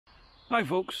Hi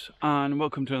folks, and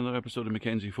welcome to another episode of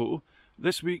Mackenzie Photo.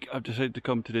 This week I've decided to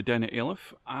come to the Den at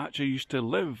Airlift. I actually used to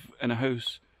live in a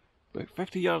house about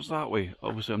 50 yards that way.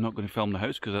 Obviously I'm not going to film the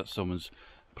house because that's someone's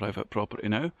private property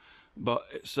now. But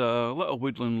it's a little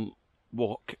woodland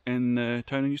walk in the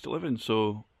town I used to live in,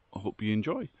 so I hope you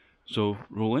enjoy. So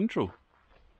roll intro.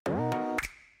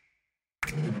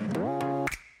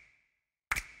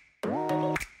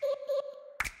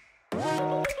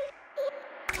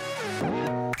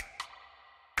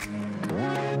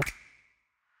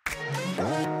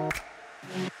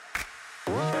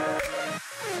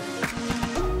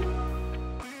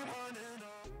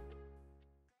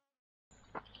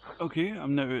 Okay,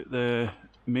 I'm now at the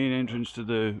main entrance to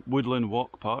the woodland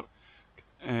walk park.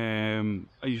 I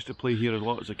used to play here a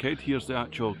lot as a kid. Here's the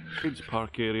actual kids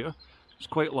park area. It's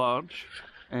quite large,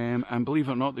 and believe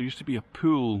it or not, there used to be a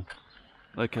pool,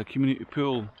 like a community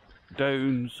pool,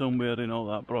 down somewhere in all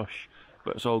that brush,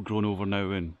 but it's all grown over now,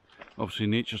 and obviously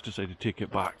nature's decided to take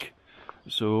it back.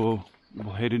 So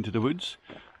we'll head into the woods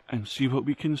and see what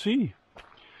we can see.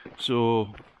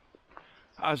 So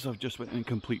as I've just went in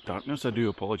complete darkness, I do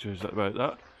apologise about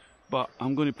that, but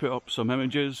I'm going to put up some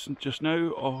images just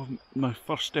now of my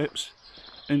first steps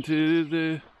into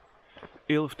the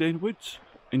Airlift Den woods.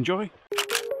 Enjoy!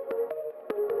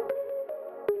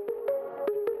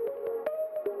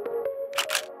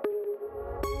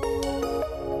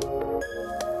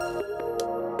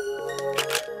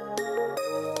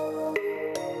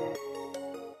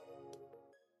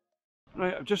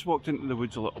 Right, I've just walked into the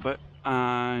woods a little bit,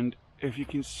 and if you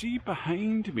can see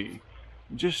behind me,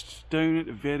 just down at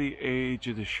the very edge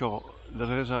of the shot,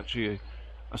 there is actually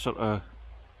a sort of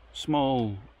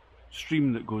small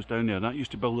stream that goes down there, and that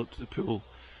used to build up to the pool,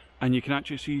 and you can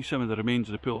actually see some of the remains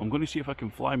of the pool. I'm going to see if I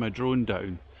can fly my drone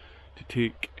down to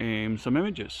take some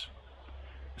images,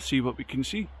 see what we can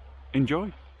see.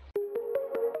 Enjoy!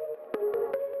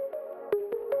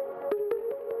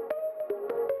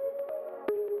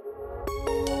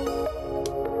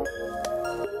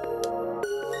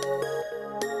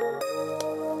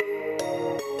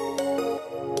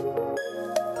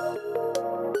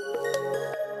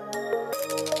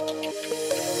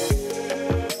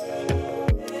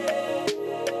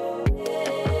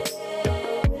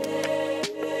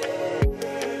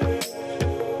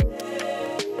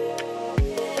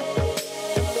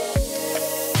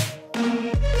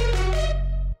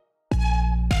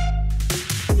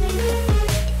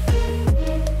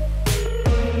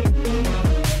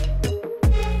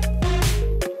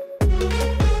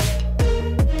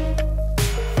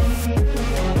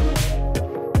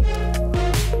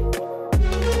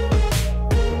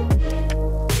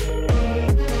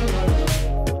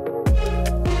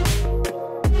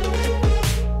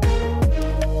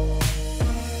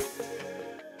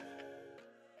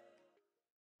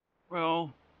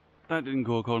 Well, that didn't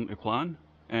go according to plan.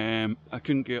 I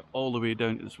couldn't get all the way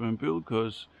down to the swimming pool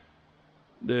because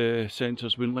the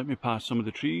sensors wouldn't let me pass some of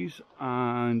the trees,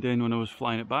 and then when I was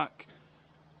flying it back,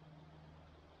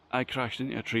 I crashed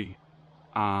into a tree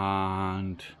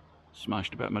and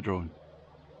smashed a bit of my drone.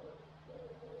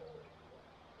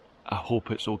 I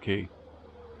hope it's okay.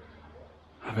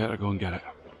 I better go and get it.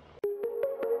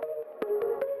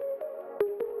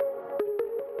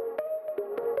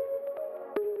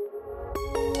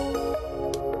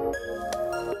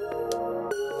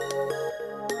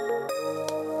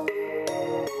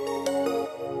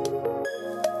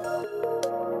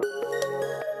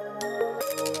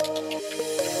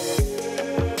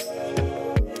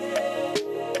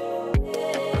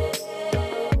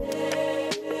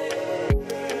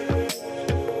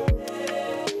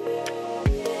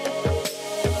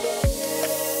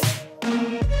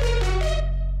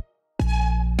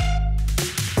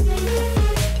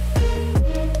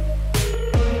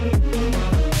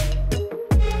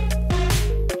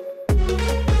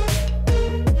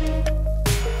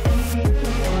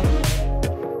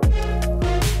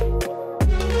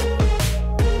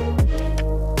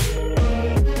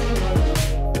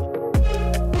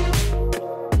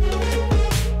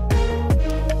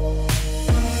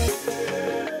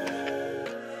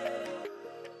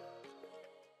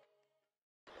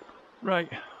 Right,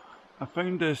 I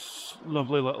found this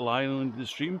lovely little island in the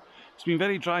stream. It's been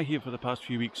very dry here for the past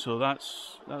few weeks, so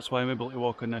that's why I'm able to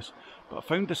walk on this. But I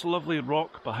found this lovely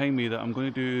rock behind me that I'm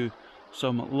going to do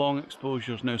some long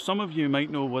exposures. Now, some of you might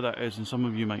know what that is and some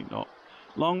of you might not.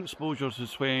 Long exposures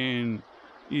is when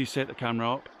you set the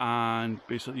camera up and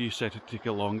basically you set it to take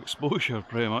a long exposure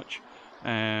pretty much.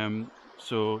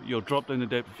 So you'll drop down the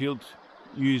depth of field,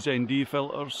 use ND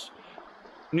filters.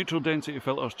 Neutral density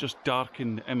filters just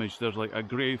darken the image. There's like a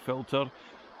grey filter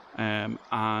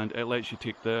and it lets you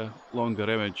take the longer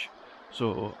image.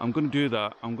 So I'm going to do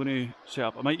that. I'm going to set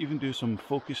up, I might even do some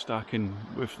focus stacking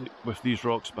with these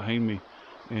rocks behind me.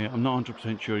 I'm not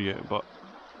 100% sure yet, but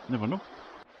never know.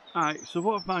 Alright, so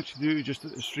what I've managed to do just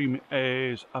at the stream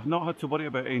is I've not had to worry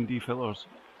about ND filters.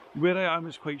 Where I am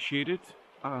is quite shaded,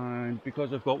 and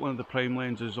because I've got one of the prime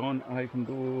lenses on, I can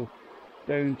go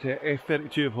down to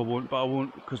f32 if I want, but I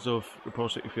won't because of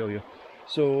reciprocity failure.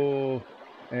 So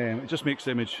it just makes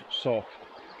the image soft.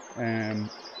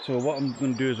 So what I'm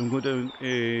going to do is I'm going down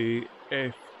a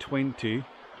f20,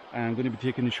 and I'm going to be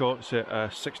taking the shots at a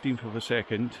 16th of a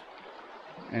second.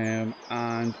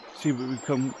 And see what we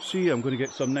come see. I'm going to get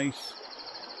some nice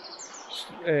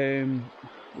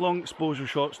long exposure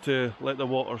shots to let the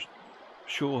water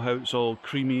show how it's all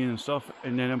creamy and stuff,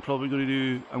 and then I'm going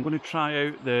to try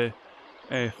out the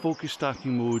focus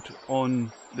stacking mode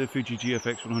on the Fuji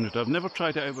GFX 100. I've never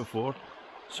tried it out before,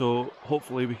 so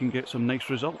hopefully we can get some nice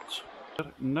results.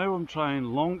 Now I'm trying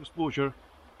long exposure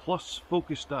plus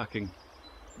focus stacking,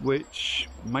 which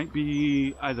might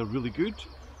be either really good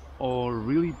or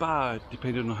really bad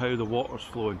depending on how the water's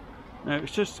flowing. Now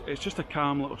it's just a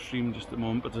calm little stream just at the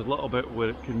moment, but there's a little bit where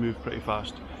it can move pretty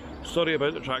fast. Sorry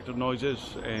about the tractor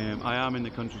noises, I am in the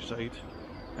countryside,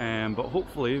 but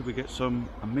hopefully we get some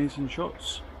amazing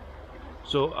shots.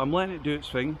 So I'm letting it do its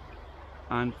thing,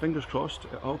 and fingers crossed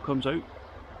it all comes out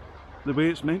the way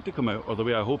it's meant to come out, or the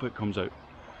way I hope it comes out.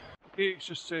 Okay, it's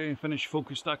just finished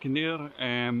focus stacking there.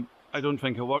 I don't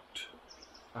think it worked.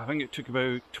 I think it took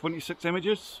about 26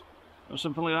 images or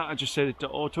something like that. I just set it to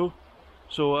auto,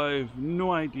 so I've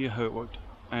no idea how it worked.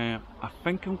 I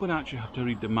think I'm going to actually have to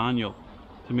read the manual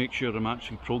to make sure I'm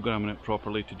actually programming it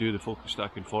properly to do the focus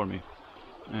stacking for me.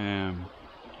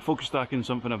 Focus stacking is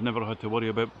something I've never had to worry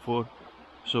about before,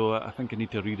 so I think I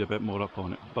need to read a bit more up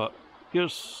on it. But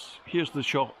here's the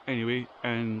shot anyway,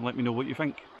 and let me know what you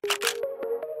think.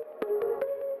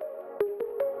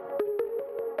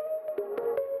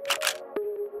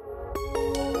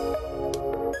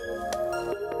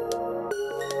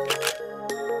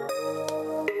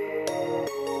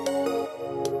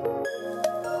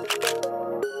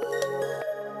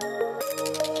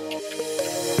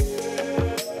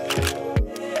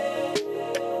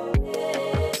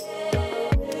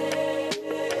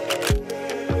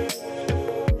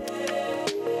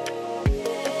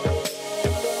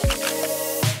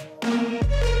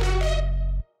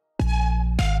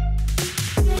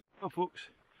 Well folks,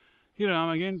 here I am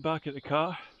again, back at the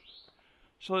car,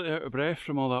 slightly out of breath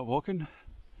from all that walking.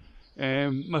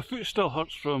 My foot still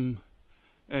hurts from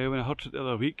when I hurt it the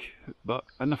other week, but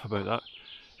enough about that.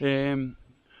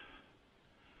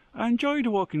 I enjoyed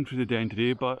walking through the den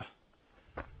today, but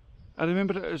I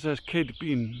remember it as a kid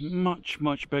being much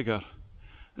bigger.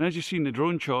 And as you see in the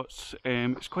drone shots,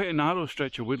 it's quite a narrow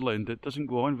stretch of woodland that doesn't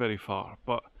go on very far,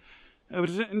 but it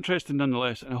was interesting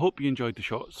nonetheless, and I hope you enjoyed the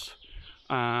shots.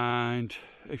 And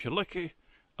if you're lucky,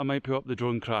 I might put up the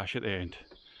drone crash at the end.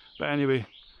 But anyway,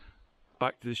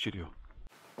 back to the studio.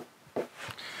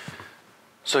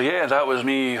 So yeah, that was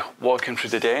me walking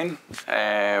through the den.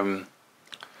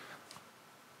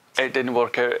 It didn't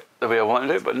work out the way I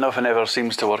wanted it, but nothing ever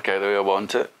seems to work out the way I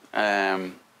want it.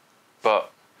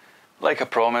 But like I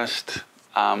promised,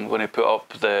 I'm going to put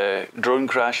up the drone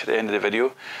crash at the end of the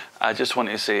video. I just want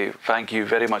to say thank you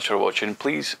very much for watching.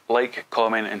 Please like,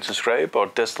 comment and subscribe, or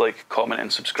dislike, comment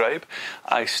and subscribe.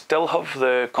 I still have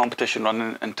the competition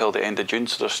running until the end of June,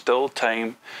 so there's still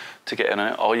time to get in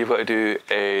it. All you've got to do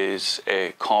is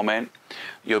comment.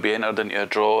 You'll be entered into a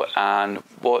draw, and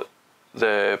what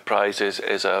the prize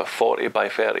is a 40 by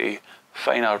 30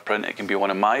 fine art print. It can be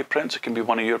one of my prints, it can be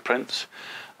one of your prints,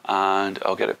 and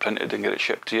I'll get it printed and get it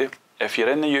shipped to you. If you're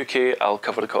in the UK, I'll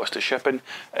cover the cost of shipping.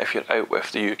 If you're out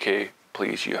with the UK,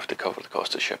 please, you have to cover the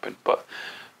cost of shipping. But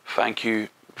thank you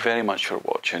very much for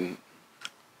watching.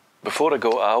 Before I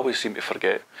go, I always seem to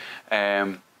forget,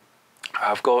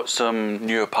 I've got some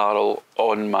new apparel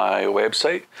on my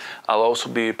website. I'll also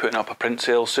be putting up a print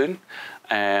sale soon.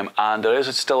 And there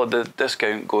is still a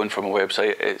discount going from a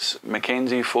website. It's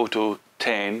Mackenzie Photo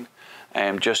 10.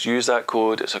 Just use that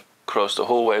code. It's across the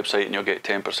whole website and you'll get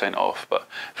 10% off. But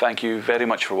thank you very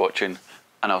much for watching,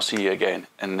 and I'll see you again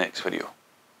in the next video.